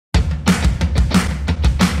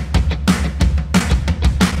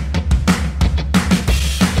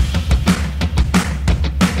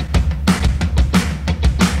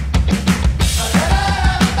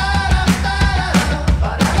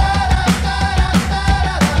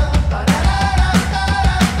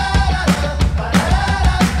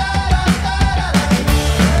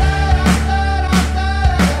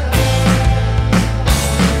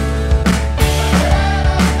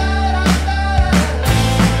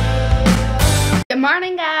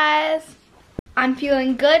morning, guys. I'm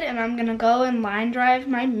feeling good and I'm gonna go and line drive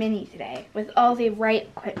my Mini today with all the right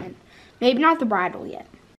equipment. Maybe not the bridle yet.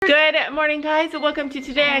 Good morning, guys, and welcome to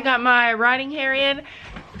today. I got my riding hair in,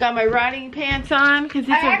 got my riding pants on because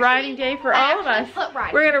it's a riding day for all of us.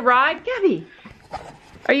 We're gonna ride. Gabby,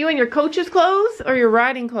 are you in your coach's clothes or your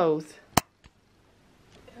riding clothes?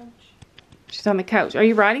 Couch. She's on the couch. Are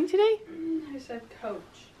you riding today? I said coach.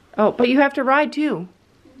 Oh, but you have to ride too.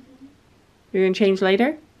 You're gonna change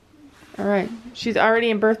later? All right. She's already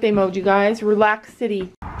in birthday mode, you guys. Relax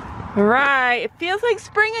City. All right. It feels like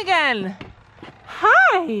spring again.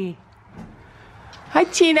 Hi. Hi,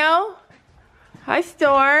 Chino. Hi,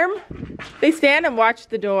 Storm. They stand and watch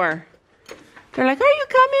the door. They're like, are you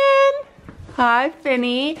coming? Hi,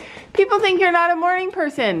 Finny. People think you're not a morning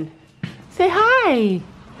person. Say hi.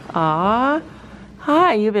 Aw.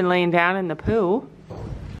 Hi. You've been laying down in the poo.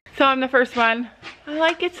 So I'm the first one.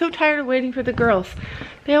 I get so tired of waiting for the girls.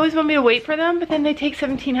 They always want me to wait for them, but then they take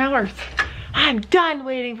 17 hours. I'm done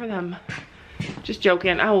waiting for them. Just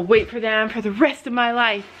joking. I will wait for them for the rest of my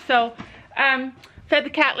life. So, fed the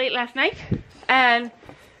cat late last night, and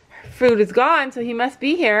food is gone, so he must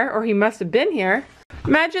be here, or he must have been here.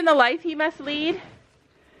 Imagine the life he must lead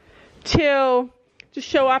to just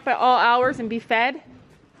show up at all hours and be fed.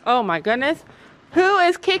 Oh my goodness. Who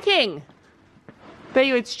is kicking? Bet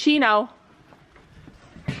you it's Chino.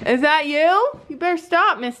 Is that you? You better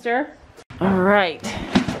stop, mister. All right.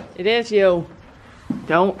 It is you.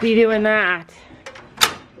 Don't be doing that.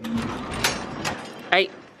 Right.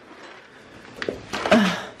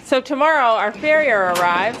 So tomorrow our farrier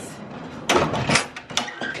arrives.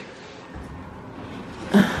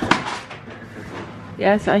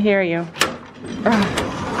 Yes, I hear you.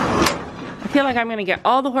 I feel like I'm gonna get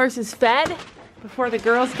all the horses fed before the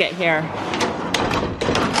girls get here.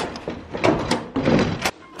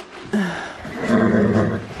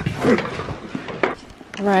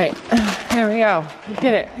 Right, here we go. I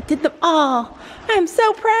did it. I did them all. I'm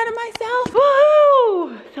so proud of myself.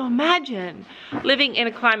 Woohoo! So imagine living in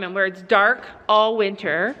a climate where it's dark all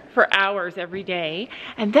winter for hours every day,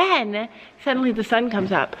 and then suddenly the sun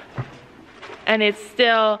comes up and it's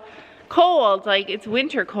still cold, like it's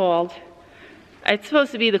winter cold. It's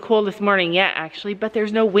supposed to be the coldest morning yet, actually, but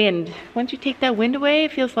there's no wind. Once you take that wind away,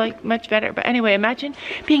 it feels like much better. But anyway, imagine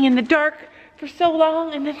being in the dark for so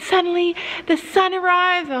long and then suddenly the sun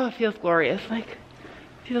arrives. Oh, it feels glorious. Like,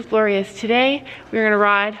 it feels glorious. Today, we're gonna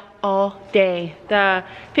ride all day. The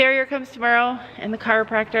farrier comes tomorrow and the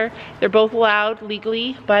chiropractor. They're both allowed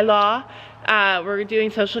legally by law. We're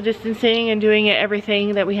doing social distancing and doing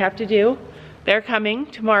everything that we have to do. They're coming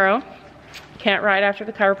tomorrow. Can't ride after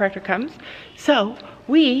the chiropractor comes. So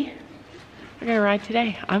we're gonna ride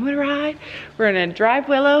today. I'm gonna ride. We're gonna drive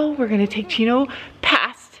Willow. We're gonna take Chino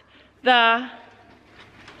past the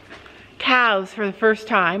cows for the first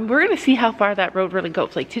time. We're gonna see how far that road really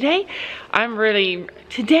goes. Like today I'm ready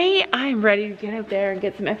to get out there and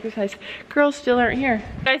get some exercise. Girls still aren't here.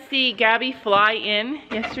 You guys see Gabby fly in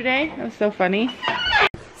yesterday? That was so funny.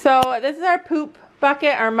 So this is our poop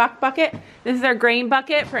bucket, our muck bucket. This is our grain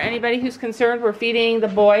bucket. For anybody who's concerned, we're feeding the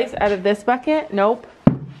boys out of this bucket. Nope.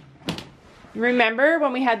 Remember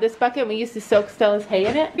when we had this bucket, we used to soak Stella's hay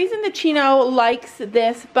in it? The reason that Chino likes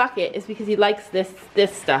this bucket is because he likes this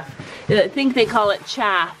stuff. I think they call it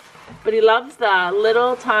chaff. But he loves the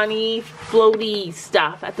little tiny floaty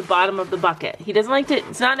stuff at the bottom of the bucket. He doesn't like to,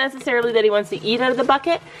 it's not necessarily that he wants to eat out of the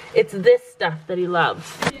bucket, it's this stuff that he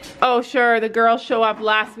loves. Oh sure, the girls show up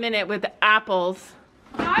last minute with apples.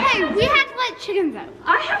 Hey, we had to let chickens out.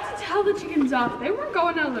 I have to tell the chickens off. They weren't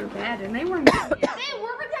going out of their bed and they weren't going yet. They were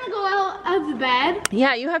gonna go out of the bed.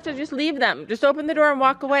 Yeah, you have to just leave them. Just open the door and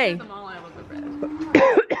walk away. Them all out of the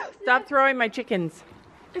bed. Stop throwing my chickens.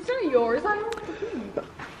 Is there yours? I don't know.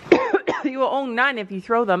 You will own none if you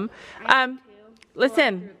throw them.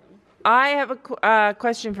 Listen, I have a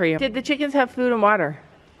question for you. Did the chickens have food and water?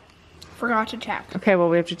 Forgot to check. Okay, well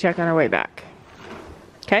we have to check on our way back.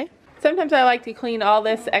 Okay? Sometimes I like to clean all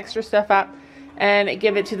this extra stuff up and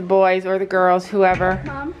give it to the boys or the girls, whoever.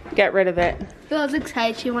 Mom. Get rid of it. Bill's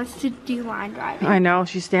excited. She wants to do line driving. I know,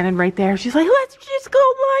 she's standing right there. She's like, let's just go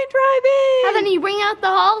line driving. And then you bring out the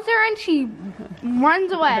halter and she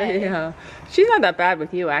runs away. Yeah. She's not that bad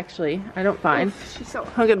with you, actually. I don't find. She's so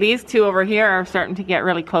Look at these two over here are starting to get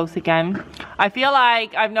really close again. I feel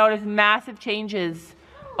like I've noticed massive changes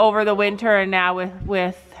over the winter and now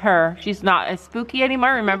with her. She's not as spooky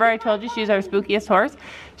anymore. Remember I told you she's our spookiest horse?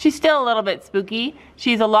 She's still a little bit spooky.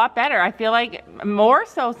 She's a lot better. I feel like more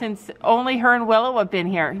so since only her and Willow have been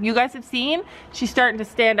here. You guys have seen? She's starting to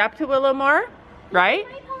stand up to Willow more, right?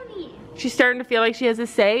 My pony. she's starting to feel like she has a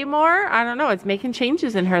say more. I don't know. It's making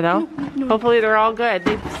changes in her though. Hopefully they're all good.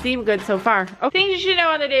 They seem good so far. Oh, things you should know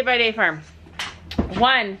on the Day by Day farm.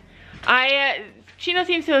 One, Chino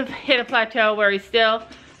seems to have hit a plateau where he's still,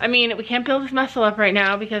 I mean, we can't build his muscle up right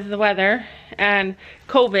now because of the weather and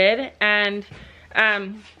COVID, and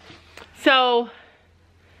so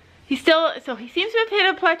he seems to have hit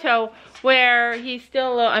a plateau where he's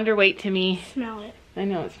still a little underweight to me. Smell it. I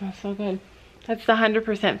know, it smells so good. That's the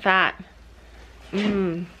 100% fat.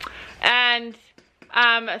 And so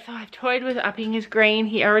I've toyed with upping his grain.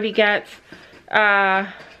 He already gets 4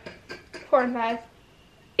 and 5.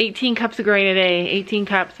 18 cups of grain a day, 18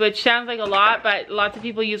 cups, which sounds like a lot, but lots of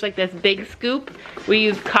people use like this big scoop. We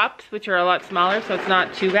use cups, which are a lot smaller, so it's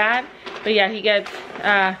not too bad. But yeah, he gets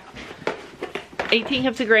 18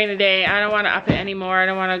 cups of grain a day. I don't want to up it anymore. I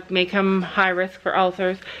don't want to make him high risk for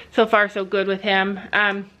ulcers. So far, so good with him.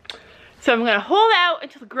 So I'm going to hold out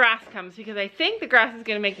until the grass comes, because I think the grass is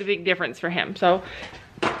going to make the big difference for him. So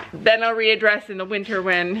then I'll readdress in the winter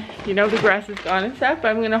when, you know, the grass is gone and stuff, but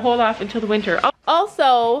I'm going to hold off until the winter.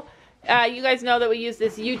 Also, you guys know that we use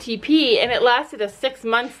this UTP, and it lasted us 6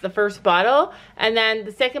 months, the first bottle, and then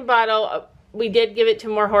the second bottle, we did give it to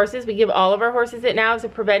more horses. We give all of our horses it now as a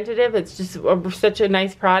preventative. It's just such a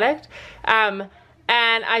nice product. And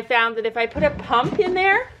I found that if I put a pump in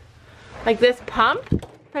there, like this pump,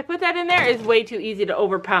 if I put that in there, it's way too easy to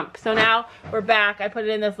over pump. So now we're back. I put it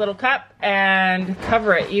in this little cup and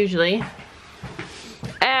cover it usually.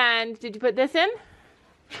 And did you put this in?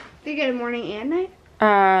 Do you get it morning and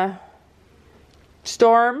night?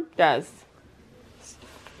 Storm does.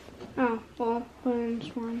 Oh, well, put in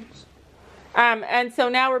Storms. And so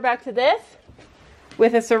now we're back to this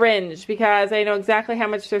with a syringe, because I know exactly how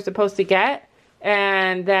much they're supposed to get,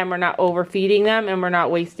 and then we're not overfeeding them and we're not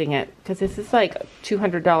wasting it, because this is like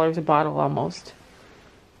 $200 a bottle almost.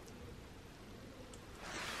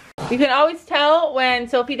 You can always tell when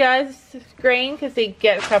Sophie does grain because they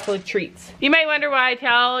get a couple of treats. You might wonder why I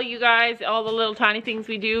tell you guys all the little tiny things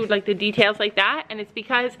we do, like the details like that, and it's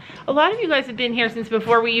because a lot of you guys have been here since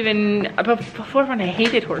before when I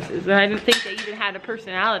hated horses, and I didn't think they even had a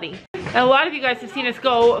personality. And a lot of you guys have seen us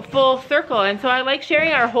go full circle, and so I like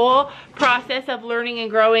sharing our whole process of learning and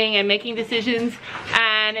growing and making decisions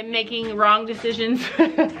and making wrong decisions,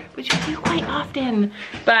 which we do quite often.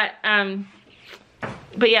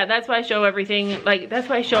 But yeah, that's why I show everything, like, that's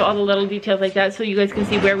why I show all the little details like that, so you guys can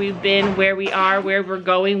see where we've been, where we are, where we're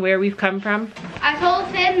going, where we've come from. I told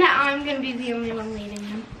Finn that I'm going to be the only one leading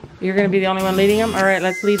him. You're going to be the only one leading them? All right,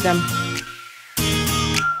 let's lead them.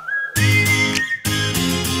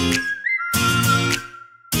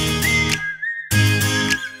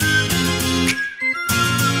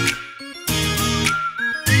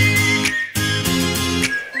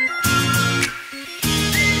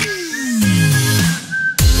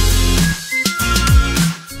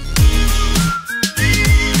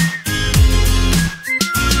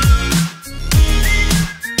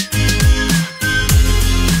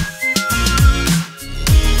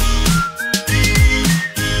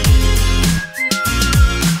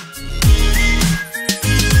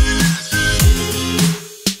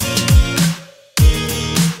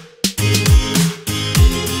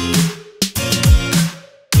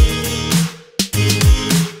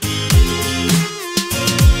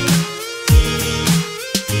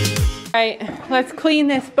 Alright, let's clean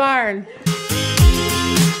this barn.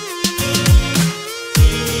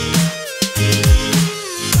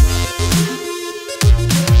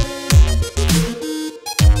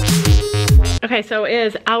 Okay, so it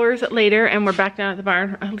is hours later and we're back down at the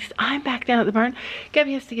barn. Or at least I'm back down at the barn.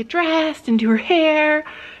 Gabby has to get dressed and do her hair.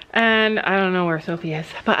 And I don't know where Sophie is,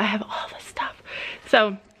 but I have all this stuff.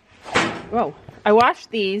 So, whoa. I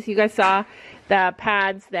washed these. You guys saw the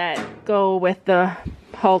pads that go with the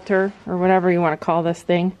halter or whatever you want to call this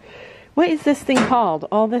thing. What is this thing called?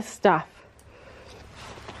 All this stuff.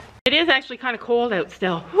 It is actually kind of cold out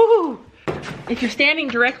still. Woo! If you're standing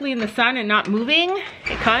directly in the sun and not moving,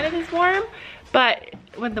 it kind of is warm, but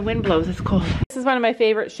when the wind blows, it's cold. This is one of my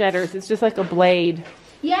favorite shedders. It's just like a blade.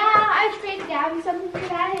 Yeah, I traded Gabby something for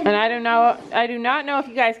that. And I do not know if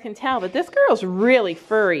you guys can tell, but this girl's really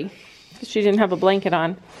furry. She didn't have a blanket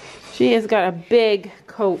on. She has got a big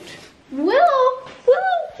coat. Willow,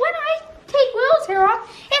 when I take Willow's hair off,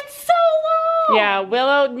 it's so long. Yeah,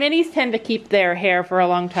 Willow, minis tend to keep their hair for a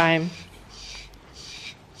long time.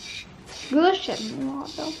 Willow's shedding a lot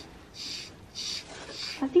though.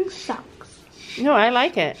 I think sucks. No, I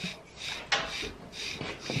like it.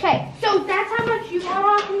 Okay, so that's how much you got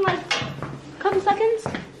off in like a couple seconds?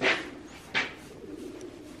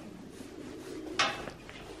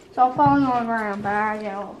 It's all falling on the ground, but I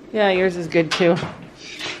know. Yeah, yours is good too.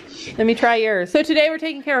 Let me try yours. So today we're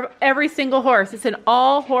taking care of every single horse. It's an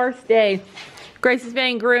all horse day. Grace is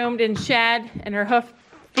being groomed and shed and her hoof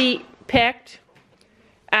feet picked.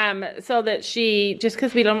 So that she, just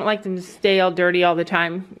because we don't like them to stay all dirty all the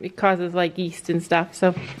time. It causes like yeast and stuff,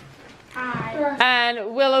 so. Hi.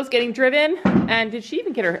 And Willow's getting driven. And did she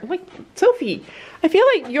even get her, like, Sophie, I feel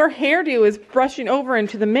like your hairdo is brushing over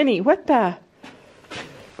into the Mini. What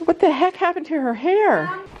the heck happened to her hair?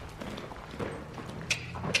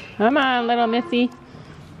 Come on, little Missy.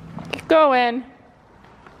 Get going.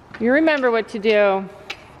 You remember what to do.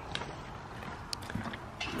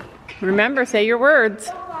 Remember, say your words.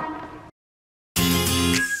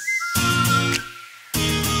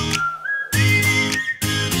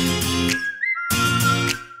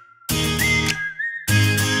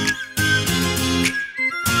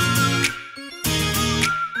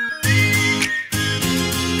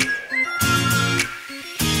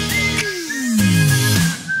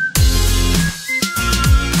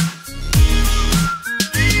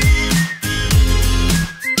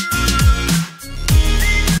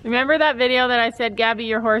 Remember that video that I said, Gabby,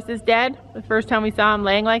 your horse is dead? The first time we saw him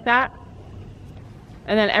laying like that?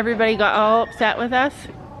 And then everybody got all upset with us.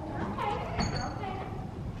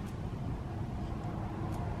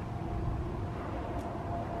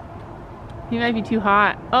 He might be too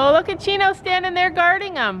hot. Oh, look at Chino standing there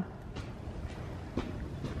guarding him.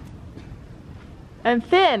 And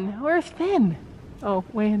Finn, where's Finn? Oh,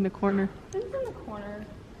 way in the corner. Finn's in the corner,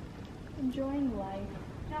 enjoying life.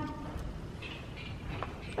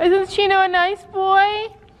 Isn't Chino a nice boy?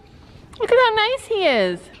 Look at how nice he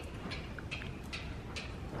is.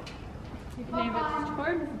 You can name it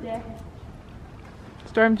Storm's Dead.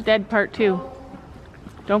 Storm's Dead Part 2.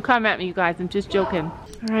 Don't come at me, you guys. I'm just joking.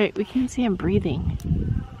 All right, we can't see him breathing.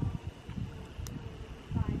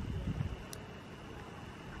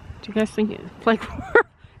 Do you guys think it's like,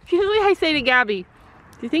 usually I say to Gabby,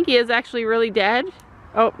 do you think he is actually really dead?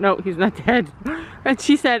 Oh, no, he's not dead. And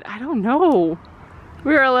she said, I don't know.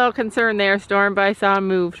 We were a little concerned there, Storm, but I saw him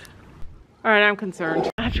moved. All right, I'm concerned.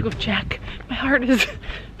 I have to go check. My heart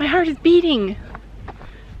is beating.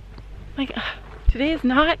 Like, today is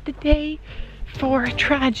not the day for a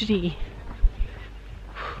tragedy.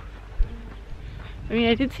 I mean,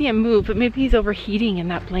 I did see him move, but maybe he's overheating in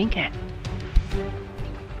that blanket.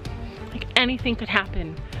 Like, anything could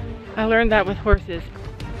happen. I learned that with horses.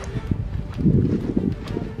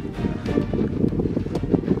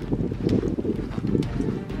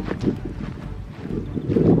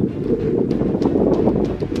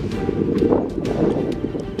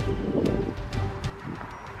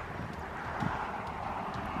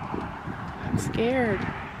 Scared.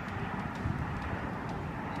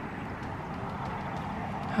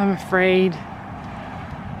 I'm afraid.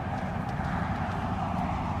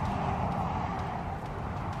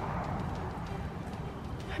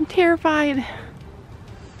 I'm terrified.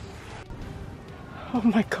 Oh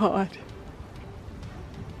my God.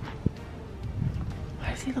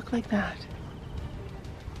 Why does he look like that?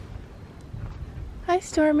 Hi,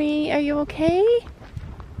 Stormy. Are you okay?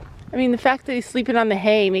 I mean, the fact that he's sleeping on the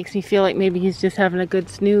hay makes me feel like maybe he's just having a good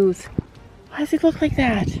snooze. Why does he look like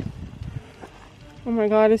that? Oh my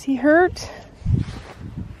God, is he hurt?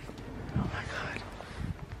 Oh my God.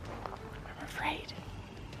 I'm afraid.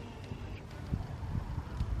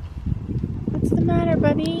 What's the matter,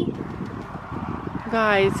 buddy?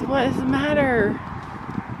 Guys, what is the matter?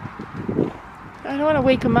 I don't want to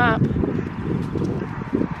wake him up.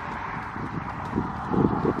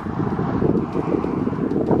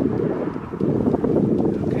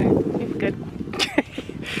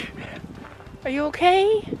 Are you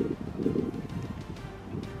okay?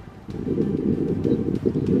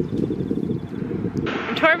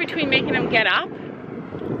 I'm torn between making him get up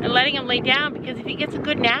and letting him lay down, because if he gets a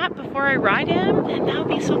good nap before I ride him, then that would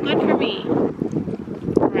be so good for me.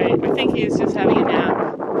 Right, I think he's just having a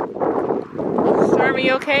nap. Storm, are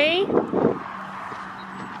you okay?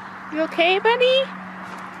 You okay, buddy?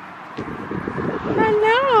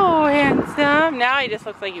 Hello, handsome. Now he just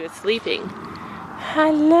looks like he was sleeping.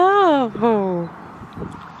 Hello.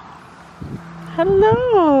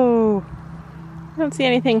 Hello. I don't see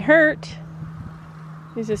anything hurt.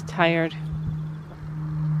 He's just tired.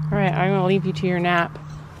 All right, I'm gonna leave you to your nap.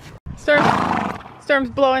 Storm's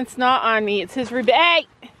blowing snot on me. It's his revenge.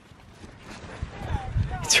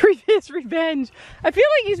 It's his revenge. I feel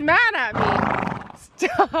like he's mad at me.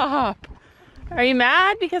 Stop. Are you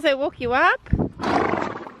mad because I woke you up?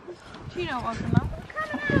 Chino woke him up.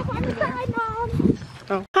 On the side, Mom.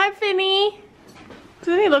 Oh. Hi, Finny.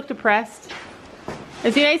 Doesn't he look depressed?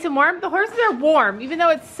 Is he nice and warm? The horses are warm, even though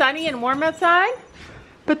it's sunny and warm outside.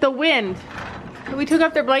 But the wind. We took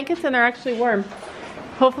off their blankets and they're actually warm.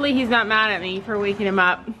 Hopefully he's not mad at me for waking him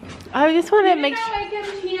up. I just want to make sure. I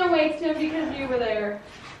guess Tina waked him because you were there.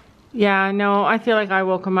 Yeah, no, I feel like I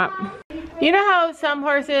woke him up. You know how some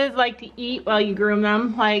horses like to eat while you groom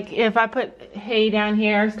them? Like if I put hay down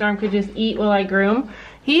here, Storm could just eat while I groom.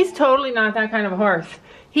 He's totally not that kind of a horse.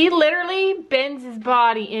 He literally bends his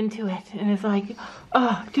body into it and is like,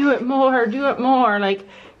 oh, do it more, do it more. Like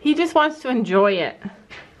he just wants to enjoy it.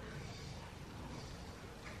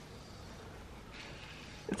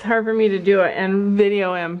 It's hard for me to do it and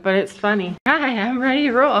video him, but it's funny. Hi, I'm ready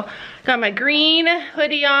to roll. Got my green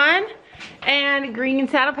hoodie on and green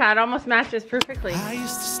saddle pad. Almost matches perfectly. I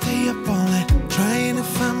used to stay up all night trying to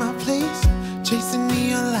find my place, chasing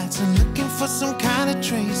neon lights and looking for some kind of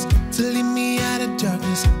trace to lead me out of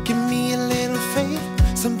darkness. Give me a little faith,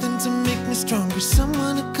 something to make me stronger,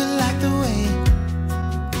 someone who could light the way.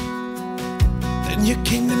 Then you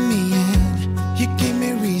came to me and you gave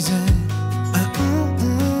me reason.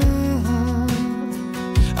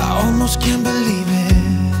 I almost can't believe it.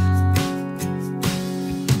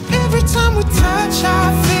 Every time we touch,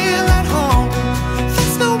 I feel at home.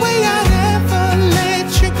 There's no way I'd ever let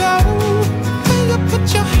you go. When you put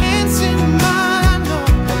your hands in mine, I know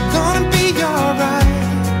I'm gonna be alright.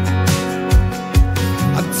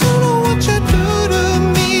 I don't know what you do to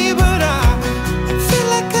me, but I feel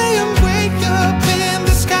like I am way up in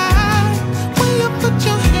the sky. When you put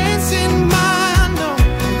your hands in mine, I know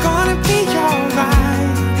I'm gonna be alright.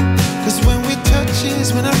 'Cause when we touch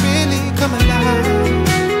is when I really come alive.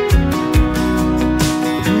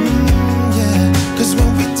 Yeah. 'Cause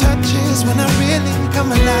when we touch is when I really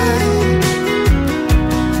come alive.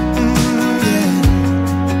 Yeah.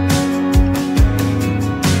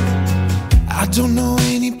 I don't know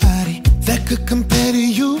anybody that could compare to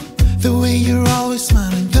you. The way you're always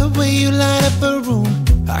smiling, the way you light up a room.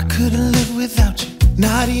 I couldn't live without you,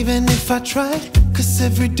 not even if I tried. 'Cause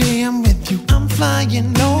every day I'm with you, I'm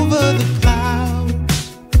flying over the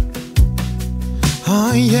clouds.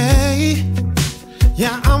 Oh yeah,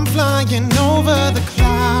 yeah, I'm flying over the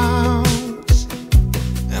clouds.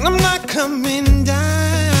 And I'm not coming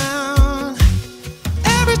down.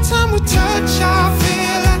 Every time we touch, I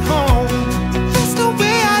feel at home. There's no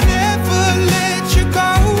way I'd ever let you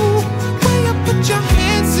go. When you put your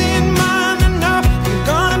hands in mine, I know I'm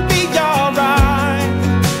gonna be alright.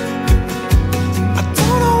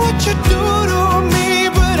 You do to me,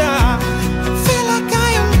 but I feel like I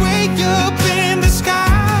am way up in the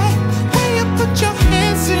sky. When you put your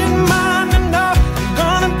hands in mine, I know I'm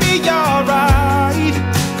gonna be alright.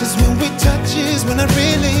 'Cause when we touch is when I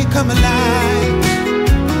really come alive.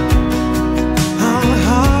 Oh,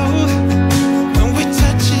 when we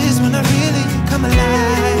touch is when I really come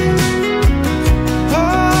alive.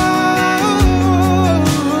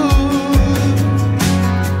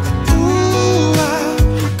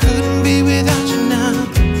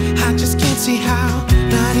 See how,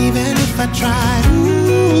 not even if I tried.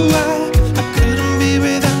 Ooh, I couldn't be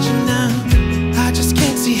without you now. I just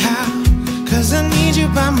can't see how, 'cause I need you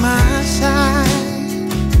by my side.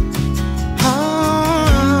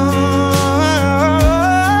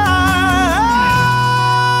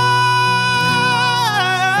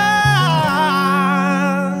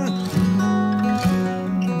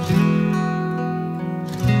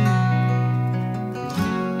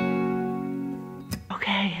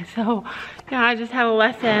 So, yeah, I just had a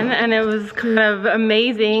lesson and it was kind of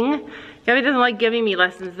amazing. Gabby doesn't like giving me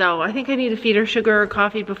lessons though. I think I need to feed her sugar or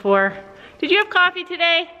coffee before. Did you have coffee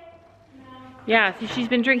today? No. Yeah, so she's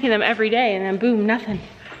been drinking them every day and then boom, nothing.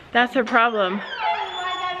 That's her problem.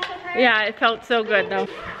 Yeah, it felt so good though.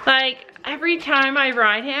 Like, every time I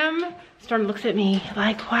ride him, Storm looks at me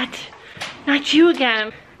like, what? Not you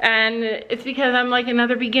again. And it's because I'm like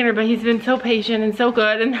another beginner, but he's been so patient and so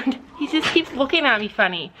good, and then he just keeps looking at me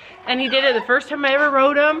funny. And he did it the first time I ever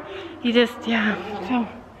rode him. He just, yeah, so.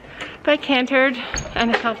 But I cantered, and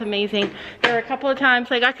it felt amazing. There were a couple of times,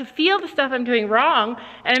 like I could feel the stuff I'm doing wrong,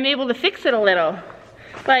 and I'm able to fix it a little.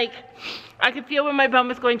 Like, I could feel when my bum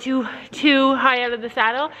was going too high out of the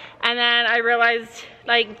saddle, and then I realized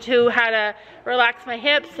like how to relax my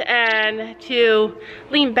hips and to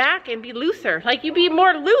lean back and be looser. Like you be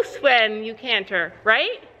more loose when you canter,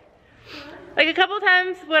 right? Like a couple of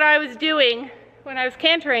times what I was doing when I was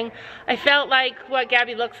cantering, I felt like what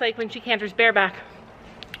Gabby looks like when she canters bareback.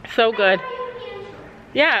 So good.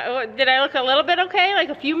 Yeah, did I look a little bit okay? Like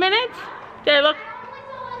a few minutes? Did I look?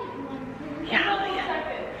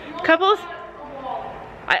 Yeah, couples.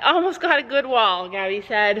 I almost got a good wall, Gabby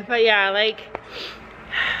said, but yeah, like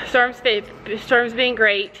Storm's being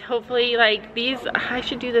great. Hopefully, like these, I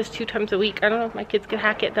should do this 2 times a week. I don't know if my kids could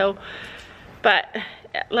hack it though, but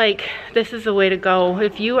like this is the way to go.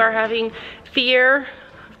 If you are having fear,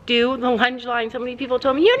 do the lunge line. So many people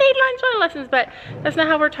told me you need lunge line lessons, but that's not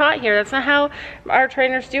how we're taught here. That's not how our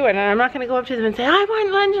trainers do it. And I'm not going to go up to them and say, I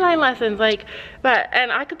want lunge line lessons. Like,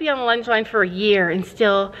 and I could be on the lunge line for a year and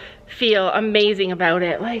still feel amazing about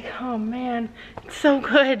it. Like, oh man, it's so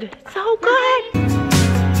good. It's so good.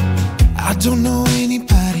 I don't know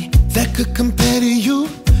anybody that could compare to you.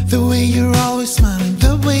 The way you're always smiling,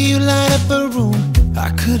 the way you light up a room. I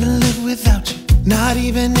couldn't live without you, not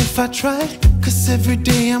even if I tried. Cause every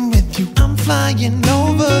day I'm with you, I'm flying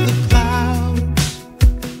over the clouds.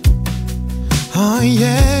 Oh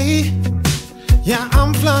yeah, yeah,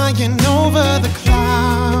 I'm flying over the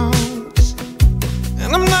clouds.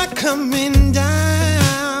 And I'm not coming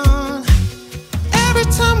down. Every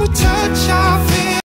time we touch our